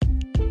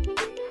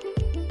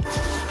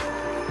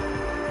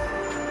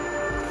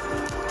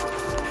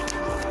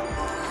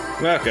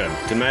Welcome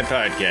to my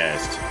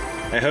podcast.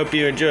 I hope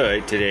you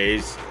enjoyed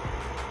today's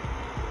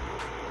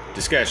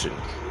discussion.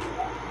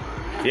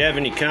 If you have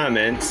any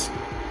comments,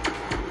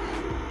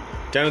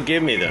 don't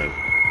give me them,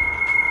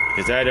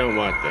 because I don't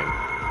want them.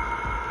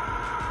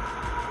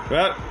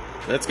 Well,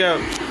 let's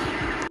go.